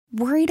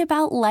Worried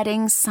about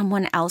letting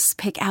someone else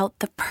pick out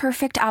the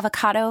perfect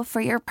avocado for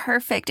your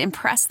perfect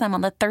impress them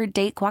on the third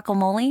date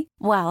guacamole?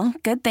 Well,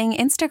 good thing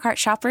Instacart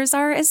shoppers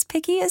are as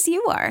picky as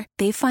you are.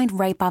 They find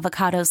ripe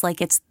avocados like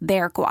it's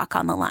their guac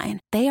on the line.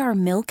 They are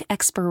milk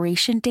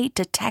expiration date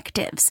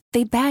detectives.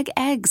 They bag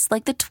eggs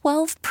like the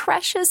 12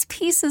 precious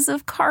pieces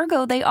of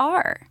cargo they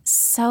are.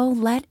 So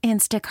let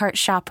Instacart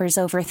shoppers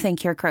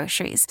overthink your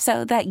groceries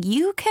so that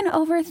you can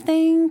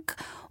overthink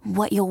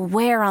what you'll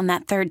wear on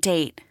that third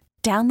date.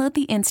 Download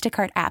the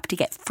Instacart app to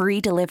get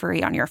free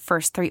delivery on your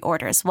first 3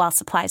 orders while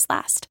supplies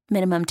last.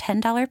 Minimum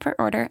 $10 per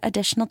order.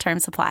 Additional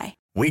terms apply.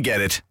 We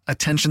get it.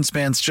 Attention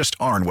spans just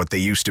aren't what they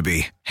used to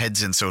be.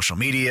 Heads in social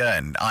media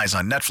and eyes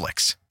on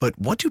Netflix. But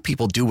what do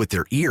people do with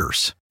their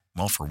ears?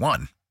 Well, for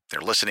one, they're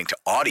listening to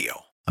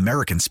audio.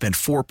 Americans spend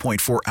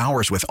 4.4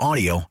 hours with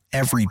audio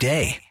every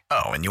day.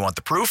 Oh, and you want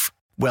the proof?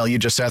 Well, you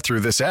just sat through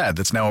this ad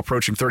that's now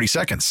approaching 30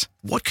 seconds.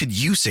 What could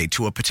you say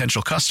to a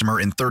potential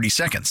customer in 30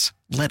 seconds?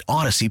 Let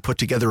Odyssey put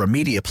together a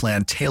media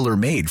plan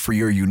tailor-made for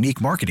your unique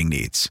marketing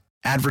needs.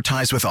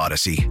 Advertise with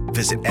Odyssey.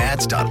 Visit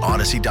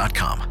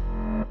ads.odyssey.com.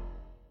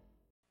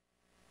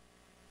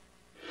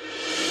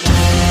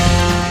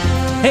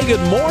 Hey,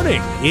 good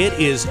morning. It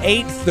is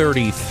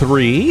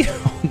 8:33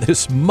 on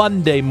this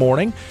Monday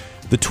morning,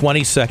 the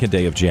 22nd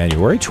day of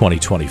January,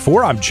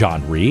 2024. I'm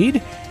John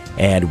Reed.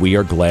 And we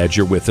are glad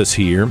you're with us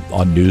here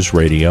on News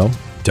Radio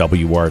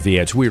WRV.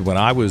 It's weird, when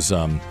I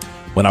wasn't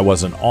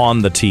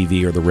on the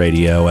TV or the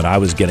radio and I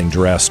was getting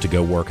dressed to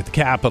go work at the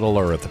Capitol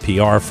or at the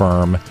PR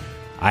firm,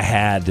 I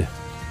had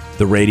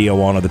the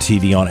radio on or the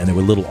TV on, and there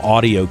were little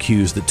audio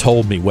cues that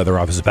told me whether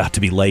I was about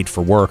to be late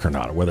for work or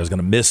not, or whether I was going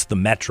to miss the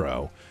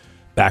metro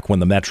back when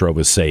the metro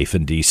was safe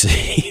in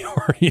D.C.,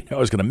 or I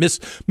was going to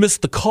miss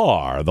the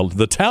car,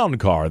 the town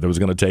car that was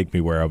going to take me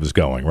where I was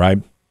going, right?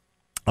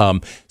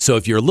 So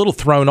if you're a little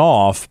thrown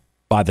off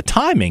by the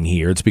timing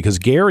here, it's because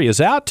Gary is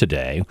out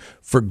today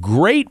for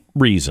great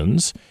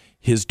reasons.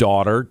 His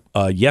daughter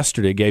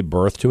yesterday gave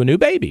birth to a new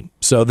baby.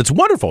 So that's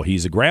wonderful.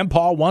 He's a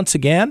grandpa once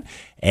again.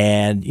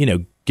 And,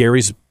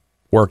 Gary's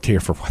worked here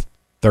for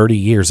 30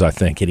 years, I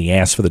think, and he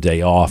asked for the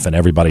day off, and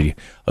everybody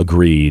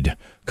agreed.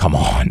 Come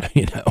on,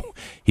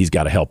 he's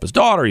got to help his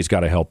daughter. He's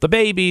got to help the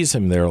babies.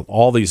 And there are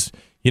all these,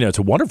 it's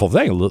a wonderful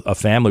thing, a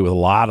family with a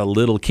lot of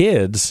little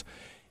kids.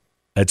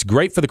 It's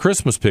great for the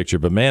Christmas picture,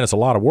 but, man, it's a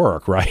lot of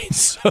work, right?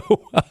 So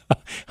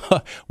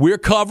we're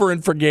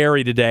covering for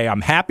Gary today.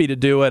 I'm happy to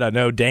do it. I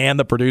know Dan,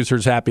 the producer,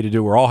 is happy to do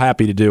it. We're all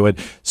happy to do it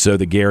so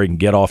that Gary can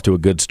get off to a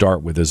good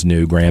start with his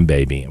new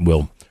grandbaby.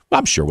 And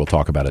I'm sure we'll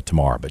talk about it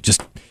tomorrow. But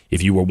just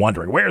if you were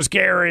wondering, where's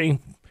Gary?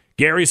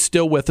 Gary's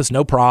still with us,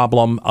 no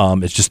problem.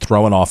 It's just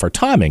throwing off our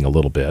timing a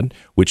little bit,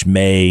 which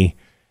may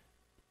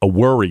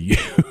worry you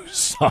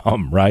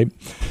some, right?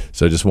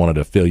 So I just wanted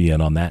to fill you in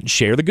on that and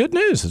share the good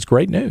news. It's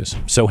great news.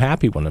 So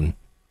happy when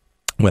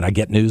I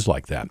get news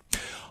like that.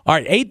 All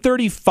right,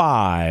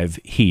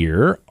 8:35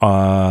 here.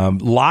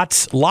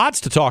 Lots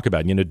to talk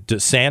about.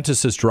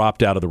 DeSantis has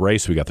dropped out of the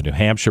race. We got the New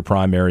Hampshire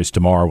primaries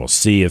tomorrow. We'll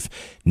see if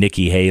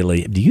Nikki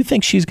Haley. Do you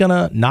think she's going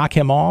to knock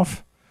him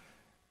off?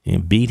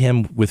 Beat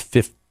him with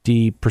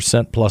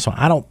 50% plus?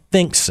 I don't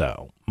think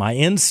so. My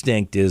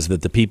instinct is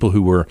that the people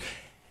who were.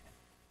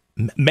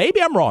 Maybe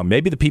I'm wrong.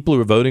 Maybe the people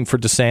who are voting for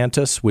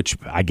DeSantis, which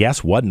I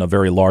guess wasn't a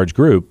very large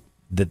group,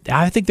 that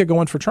I think they're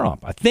going for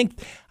Trump. I think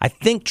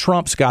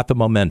Trump's got the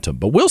momentum,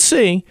 but we'll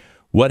see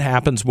what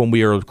happens when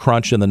we are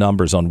crunching the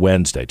numbers on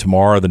Wednesday.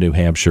 Tomorrow, the New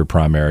Hampshire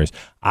primaries.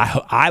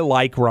 I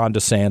like Ron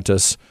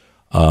DeSantis.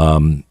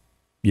 I'm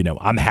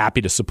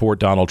happy to support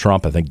Donald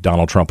Trump. I think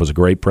Donald Trump was a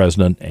great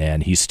president,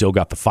 and he's still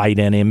got the fight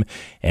in him,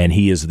 and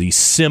he is the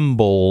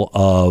symbol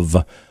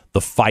of the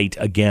fight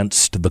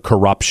against the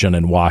corruption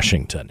in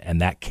Washington,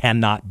 and that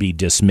cannot be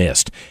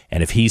dismissed.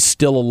 And if he's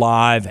still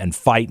alive and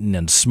fighting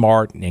and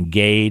smart and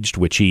engaged,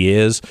 which he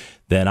is,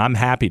 then I'm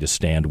happy to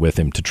stand with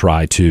him to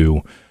try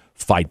to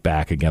fight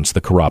back against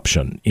the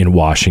corruption in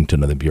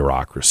Washington and the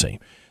bureaucracy.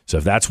 So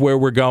if that's where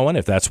we're going,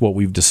 if that's what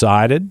we've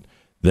decided,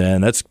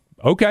 then that's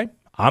okay.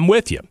 I'm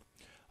with you.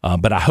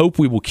 But I hope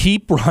we will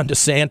keep Ron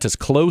DeSantis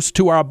close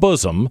to our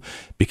bosom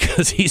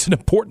because he's an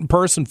important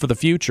person for the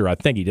future. I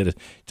think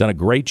done a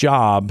great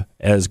job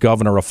as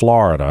governor of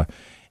Florida.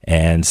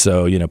 And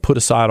so, put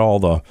aside all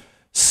the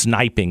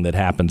sniping that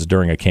happens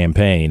during a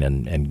campaign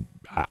and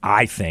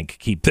I think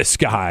keep this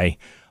guy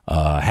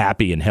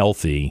happy and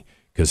healthy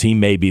because he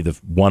may be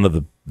one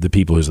of the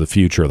people who's the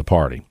future of the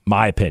party.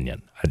 My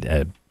opinion.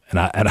 And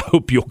I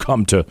hope you'll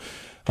come to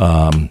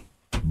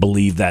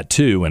believe that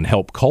too and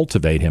help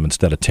cultivate him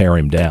instead of tear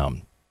him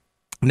down.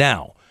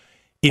 Now,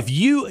 if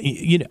you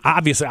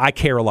obviously I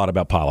care a lot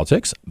about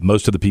politics.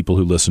 Most of the people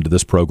who listen to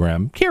this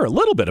program care a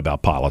little bit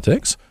about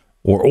politics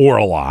or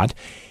a lot.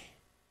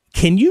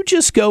 Can you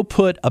just go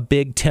put a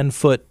big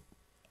 10-foot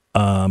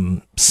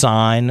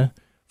sign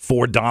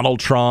for Donald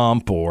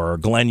Trump or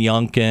Glenn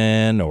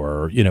Youngkin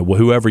or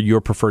whoever your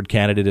preferred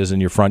candidate is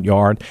in your front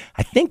yard?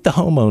 I think the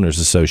homeowners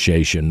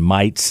association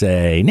might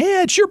say,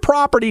 "Nah, it's your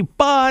property,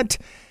 but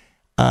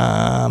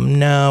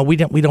no, we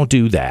don't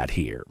do that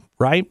here,"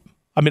 right?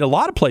 I mean, a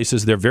lot of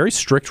places, there are very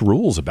strict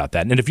rules about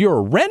that. And if you're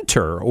a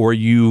renter or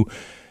you've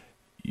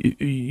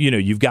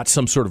got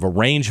some sort of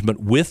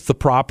arrangement with the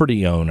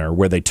property owner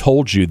where they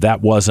told you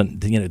that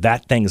wasn't,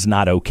 that thing's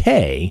not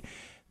okay,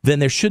 then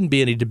there shouldn't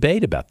be any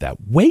debate about that.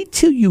 Wait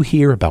till you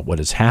hear about what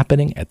is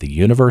happening at the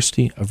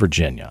University of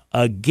Virginia.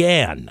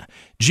 Again,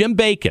 Jim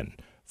Bacon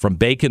from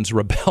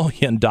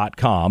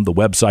baconsrebellion.com, the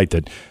website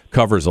that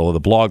covers the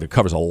blog that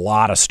covers a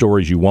lot of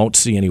stories you won't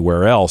see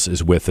anywhere else,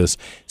 is with us.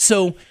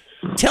 So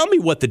tell me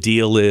what the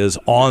deal is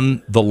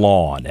on the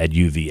lawn at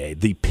UVA,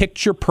 the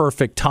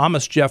picture-perfect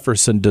Thomas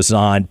Jefferson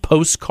designed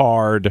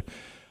postcard,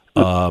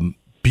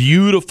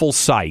 beautiful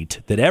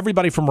site that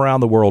everybody from around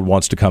the world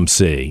wants to come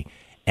see.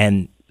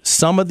 And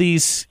some of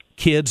these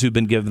kids who've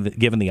been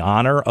given the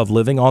honor of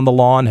living on the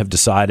lawn have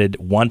decided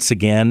once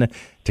again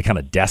to kind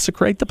of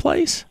desecrate the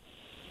place?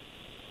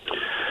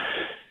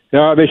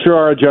 No, they sure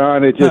are,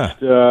 John. It just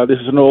this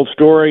is an old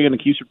story, and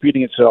it keeps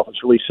repeating itself.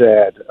 It's really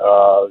sad.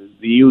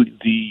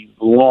 The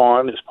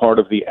lawn is part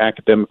of the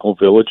academical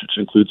village, which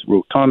includes the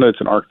rotunda. It's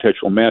an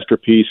architectural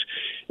masterpiece.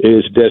 It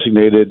is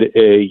designated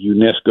a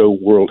UNESCO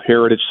World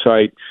Heritage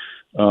Site.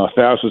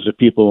 Thousands of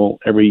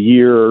people every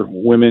year,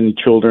 women,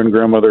 children,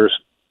 grandmothers,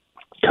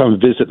 come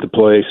visit the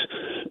place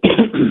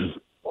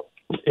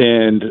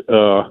and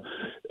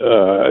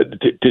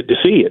to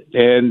see it.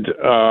 And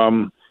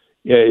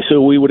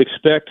so we would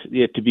expect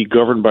it to be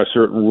governed by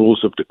certain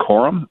rules of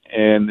decorum,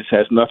 and this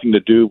has nothing to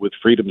do with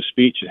freedom of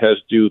speech. It has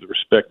to do with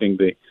respecting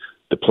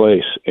the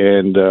place.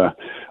 And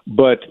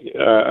but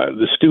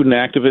the student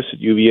activists at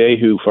UVA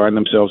who find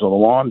themselves on the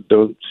lawn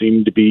don't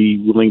seem to be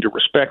willing to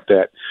respect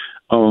that.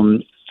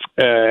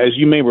 As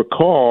you may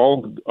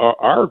recall,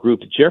 our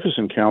group, the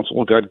Jefferson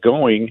Council, got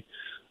going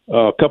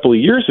a couple of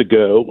years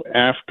ago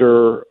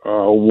after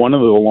one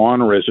of the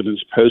lawn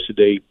residents posted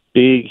a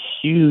big,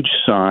 huge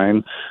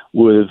sign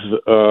with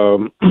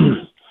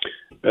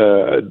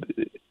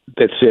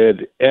that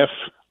said F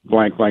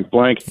blank, blank,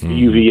 blank,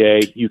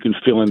 UVA, you can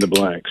fill in the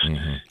blanks.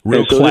 Mm-hmm.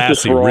 Real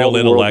classy, real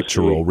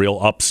intellectual, real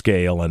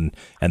upscale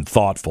and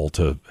thoughtful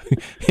to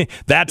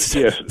that's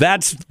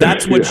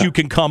what you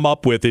can come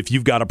up with if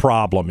you've got a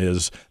problem,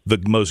 is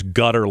the most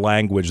gutter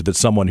language that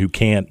someone who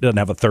doesn't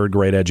have a third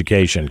grade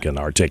education can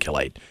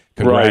articulate.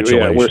 Congratulations.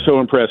 Right, yeah, we're so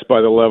impressed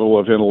by the level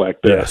of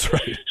intellect there. Yes,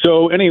 right.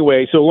 So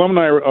anyway,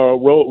 alumni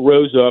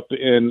rose up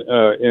and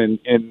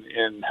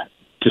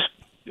just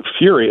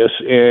furious,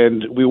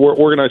 and we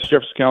organized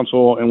Jefferson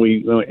Council, and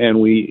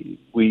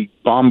we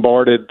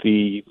bombarded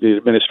the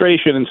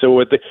administration. And so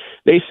what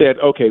they said,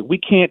 okay, we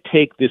can't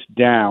take this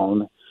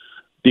down,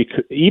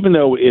 because even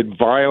though it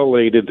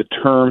violated the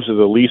terms of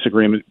the lease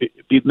agreement.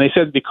 They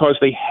said because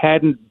they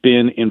hadn't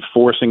been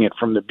enforcing it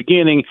from the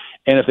beginning,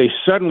 and if they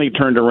suddenly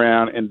turned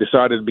around and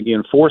decided to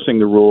begin enforcing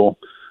the rule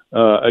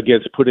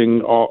against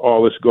putting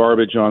all this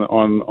garbage on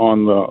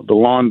the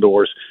lawn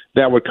doors,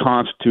 that would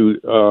constitute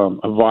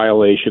a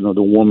violation of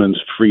the woman's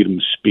freedom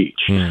of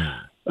speech.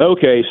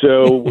 Okay,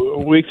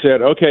 so we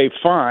said, okay,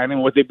 fine.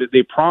 And what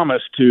they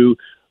promised to,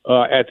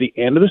 at the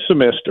end of the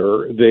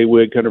semester, they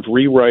would kind of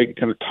rewrite,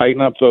 kind of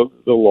tighten up the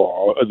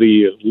law,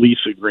 the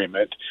lease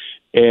agreement,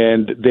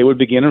 and they would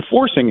begin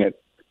enforcing it.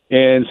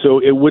 And so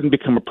it wouldn't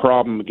become a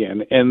problem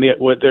again. And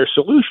what their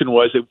solution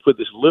was, they put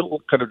this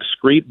little kind of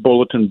discrete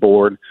bulletin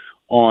board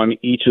on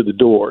each of the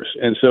doors.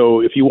 And so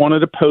if you wanted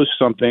to post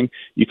something,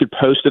 you could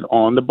post it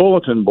on the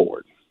bulletin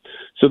board.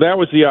 So that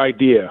was the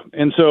idea.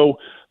 And so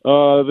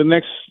the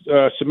next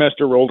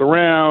semester rolled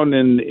around,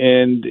 and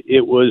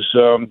it was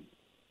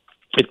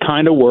it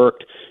kind of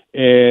worked.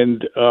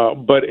 And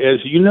but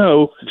as you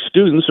know,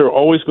 students are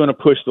always going to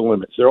push the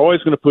limits. They're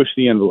always going to push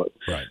the envelope.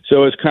 Right.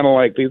 So it's kind of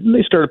like they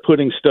started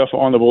putting stuff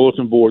on the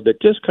bulletin board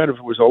that just kind of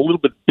was a little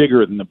bit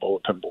bigger than the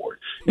bulletin board,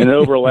 and it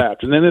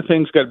overlapped. And then the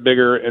things got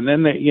bigger, and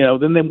then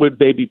they would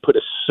maybe put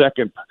a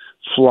second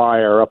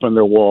flyer up on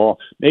their wall,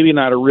 maybe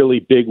not a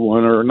really big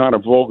one or not a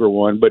vulgar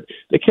one, but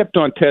they kept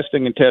on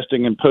testing and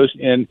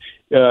posting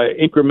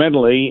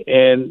incrementally.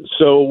 And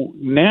so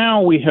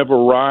now we have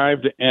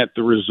arrived at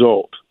the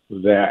result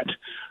that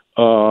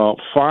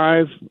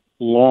 5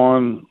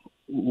 lawn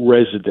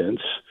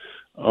residents,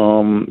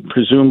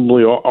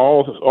 presumably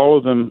all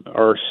of them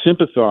are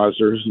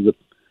sympathizers of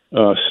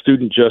the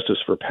Student Justice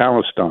for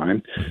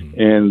Palestine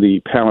and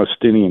the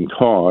Palestinian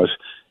cause,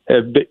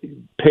 have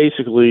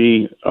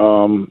basically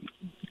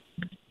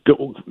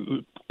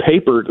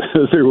papered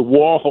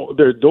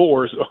their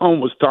doors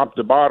almost top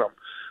to bottom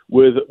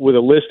with a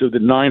list of the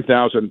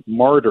 9,000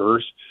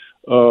 martyrs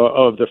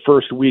of the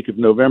first week of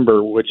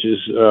November, which is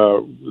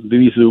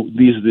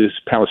these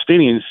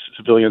Palestinian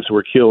civilians who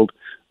were killed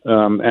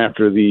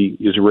after the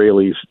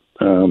Israelis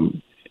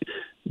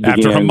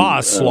after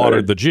Hamas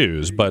slaughtered the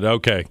Jews. But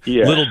okay,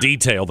 yeah, little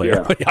detail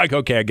there. Yeah.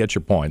 Okay, I get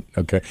your point.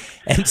 Okay,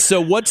 and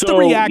so what's the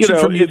reaction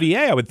from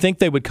UVA? I would think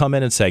they would come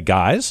in and say,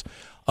 guys,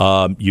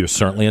 you're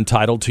certainly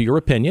entitled to your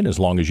opinion as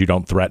long as you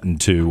don't threaten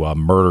to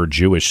murder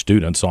Jewish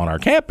students on our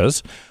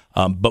campus,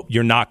 but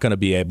you're not going to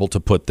be able to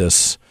put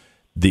this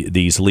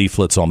these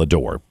leaflets on the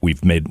door.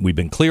 We've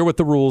been clear what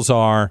the rules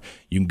are.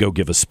 You can go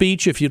give a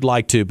speech if you'd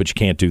like to, but you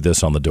can't do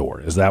this on the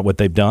door. Is that what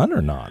they've done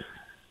or not?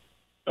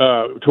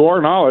 To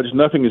our knowledge,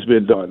 nothing has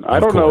been done. I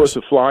don't know if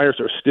the flyers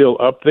are still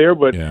up there,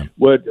 but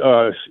what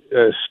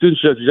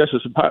Students for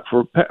Justice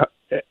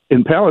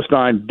in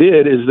Palestine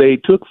did is they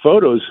took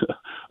photos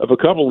of a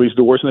couple of these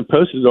doors and they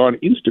posted it on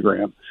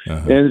Instagram.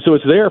 And so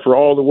it's there for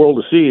all the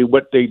world to see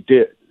what they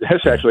did.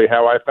 That's actually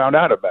how I found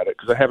out about it,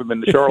 because I haven't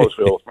been to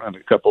Charlottesville in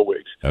a couple of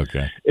weeks.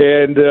 Okay.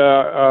 And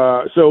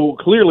so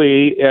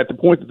clearly, at the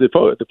point that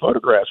the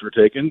photographs were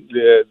taken,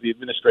 the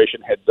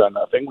administration had done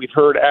nothing. We've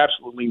heard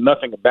absolutely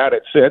nothing about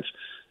it since.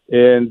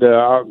 And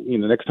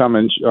next time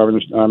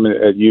I'm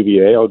at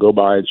UVA, I'll go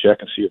by and check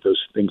and see if those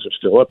things are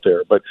still up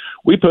there. But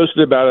we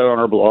posted about it on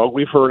our blog.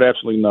 We've heard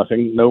absolutely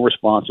nothing, no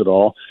response at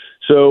all.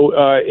 So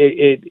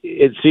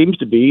it seems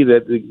to be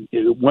that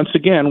once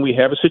again we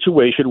have a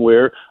situation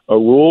where a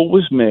rule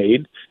was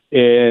made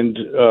and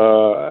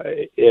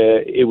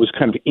it was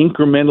kind of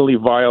incrementally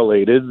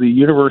violated. The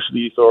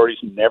university authorities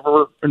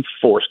never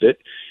enforced it.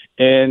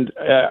 And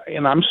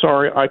I'm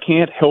sorry, I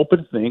can't help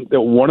but think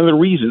that one of the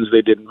reasons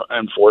they didn't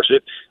enforce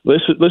it,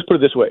 let's put it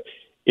this way,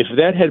 if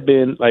that had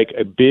been like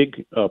a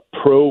big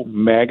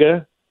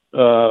pro-MAGA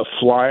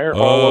flyer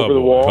all over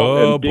the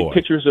wall and big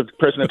pictures of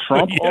President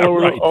Trump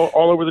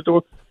all over the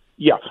door,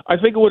 I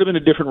think it would have been a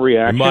different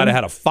reaction. You might have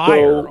had a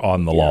fire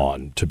on the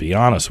lawn, to be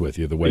honest with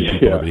you, the way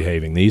people are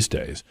behaving these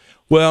days.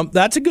 Well,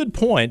 that's a good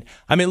point.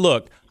 I mean,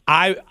 look,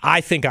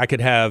 I think I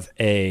could have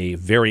a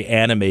very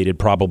animated,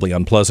 probably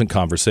unpleasant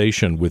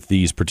conversation with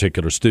these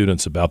particular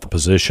students about the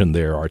position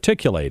they're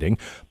articulating,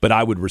 but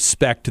I would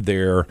respect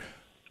their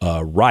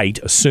right,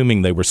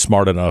 assuming they were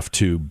smart enough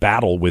to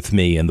battle with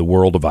me in the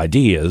world of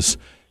ideas,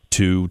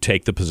 to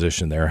take the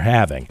position they're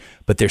having.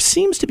 But there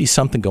seems to be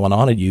something going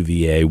on at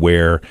UVA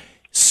where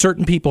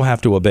certain people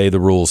have to obey the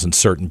rules and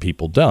certain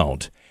people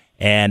don't.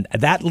 And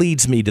that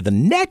leads me to the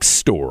next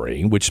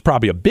story, which is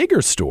probably a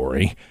bigger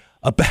story,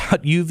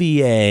 about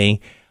UVA,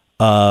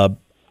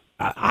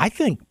 I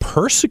think,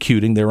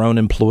 persecuting their own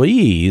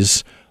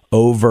employees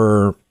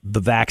over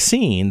the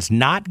vaccines,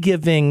 not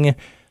giving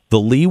the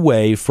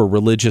leeway for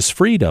religious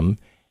freedom.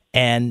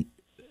 And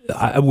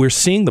we're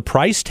seeing the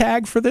price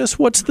tag for this.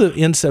 What's the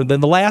in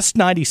the last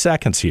 90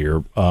 seconds here,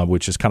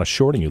 which is kind of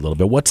shorting you a little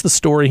bit? What's the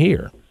story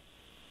here?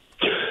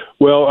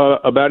 Well,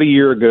 about a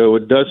year ago,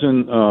 a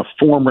dozen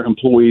former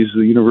employees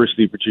of the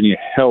University of Virginia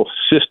health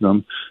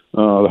system,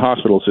 the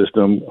hospital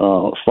system,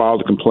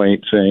 filed a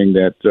complaint saying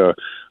that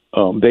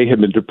they had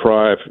been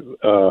deprived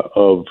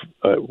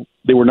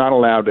they were not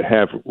allowed to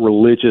have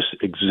religious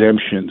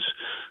exemptions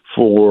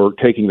for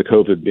taking the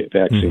COVID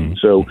vaccine.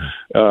 So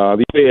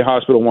the UVA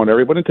hospital wanted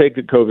everyone to take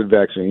the COVID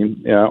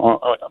vaccine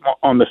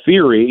on the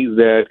theory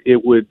that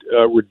it would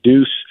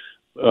reduce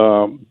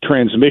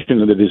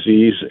transmission of the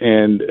disease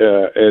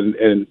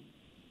and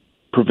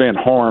prevent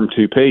harm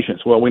to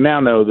patients. Well, we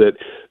now know that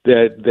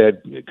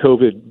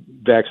COVID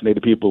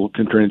vaccinated people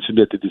can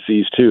transmit the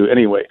disease too.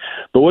 Anyway,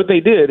 but what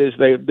they did is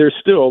there's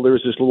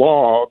this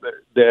law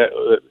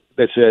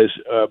that says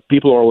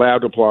people are allowed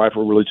to apply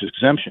for religious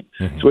exemption.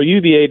 So what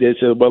UVA did,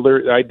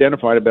 they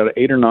identified about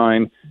 8 or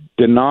 9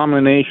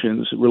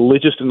 denominations,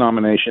 religious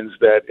denominations,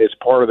 that is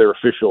part of their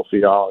official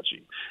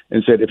theology,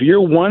 and said if you're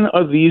one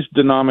of these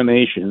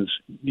denominations,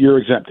 you're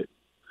exempted.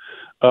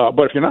 But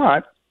if you're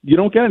not, you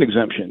don't get an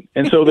exemption.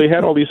 And so they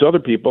had all these other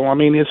people. I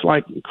mean, it's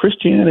like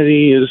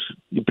Christianity is,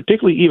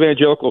 particularly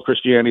evangelical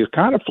Christianity, is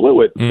kind of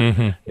fluid.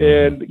 And,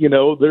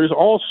 there's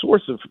all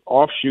sorts of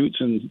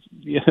offshoots and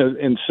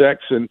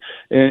sects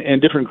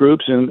and different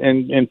groups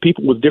and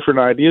people with different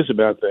ideas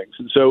about things.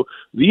 And so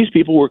these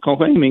people were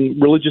claiming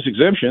religious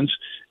exemptions,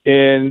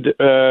 and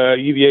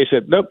UVA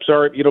said, nope,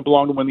 sorry, you don't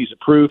belong to one of these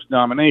approved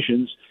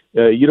denominations.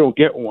 You don't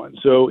get one.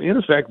 So, in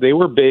effect, they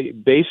were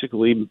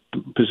basically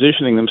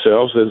positioning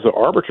themselves as the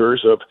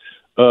arbiters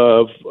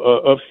of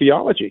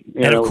theology.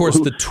 And, of course,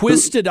 the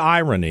twisted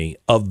irony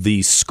of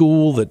the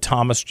school that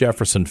Thomas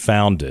Jefferson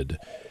founded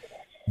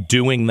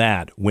doing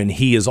that when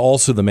he is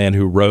also the man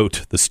who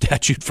wrote the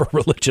Statute for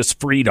Religious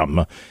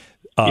Freedom.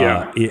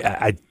 I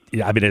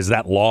mean, is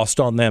that lost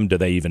on them? Do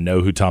they even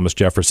know who Thomas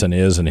Jefferson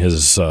is and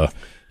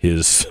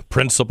his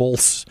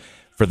principles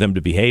for them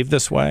to behave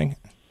this way?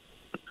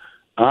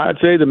 I'd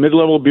say the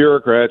mid-level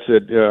bureaucrats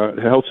at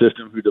the health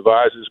system who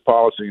devises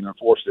policy and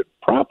enforce it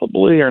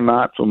probably are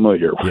not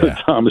familiar with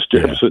Thomas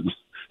Jefferson's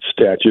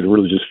Statute of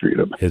Religious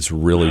Freedom. It's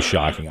really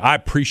shocking. I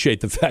appreciate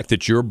the fact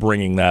that you're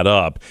bringing that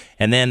up.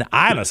 And then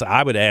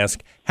I would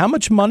ask, how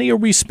much money are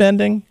we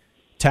spending,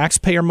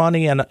 taxpayer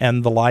money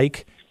and the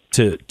like,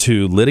 to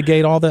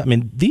litigate all that? I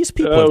mean, these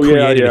people have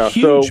created a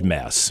huge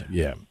mess.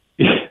 Yeah.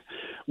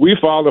 We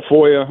filed a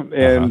FOIA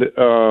and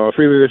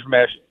Freedom of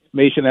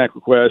Information Act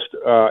request.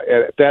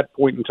 At that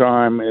point in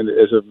time, and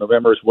as of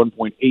November, it's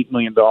 $1.8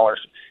 million.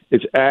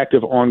 It's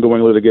active,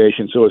 ongoing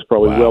litigation, so it's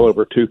probably well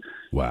over $2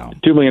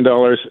 million.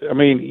 I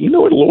mean, you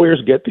know what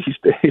lawyers get these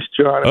days,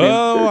 John?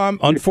 I mean,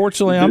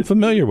 unfortunately, I'm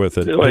familiar with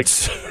it. Like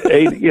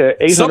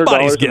 $800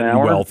 somebody's getting an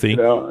hour. Wealthy.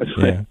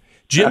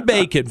 Jim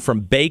Bacon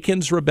from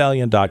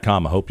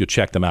baconsrebellion.com. I hope you'll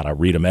check them out. I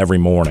read them every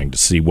morning to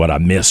see what I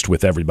missed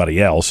with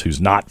everybody else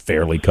who's not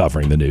fairly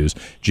covering the news.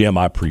 Jim,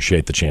 I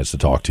appreciate the chance to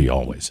talk to you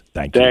always.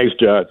 Thank you. Thanks,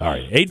 Judd. All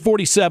right,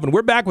 8:47.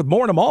 We're back with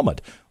more in a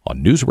moment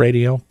on News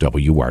Radio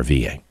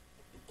WRVA.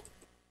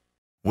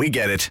 We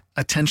get it.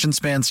 Attention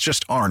spans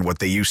just aren't what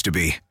they used to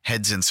be.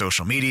 Heads in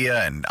social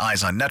media and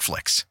eyes on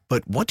Netflix.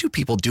 But what do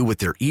people do with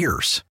their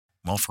ears?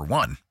 Well, for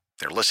one,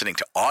 they're listening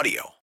to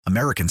audio.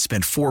 Americans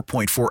spend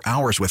 4.4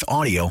 hours with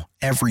audio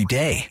every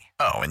day.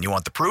 Oh, and you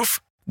want the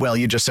proof? Well,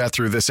 you just sat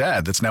through this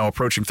ad that's now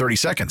approaching 30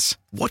 seconds.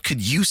 What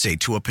could you say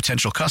to a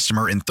potential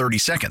customer in 30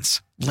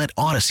 seconds? Let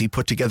Odyssey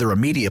put together a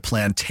media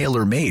plan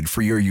tailor-made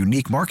for your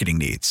unique marketing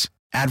needs.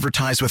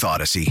 Advertise with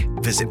Odyssey.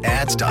 Visit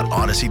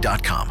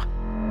ads.odyssey.com.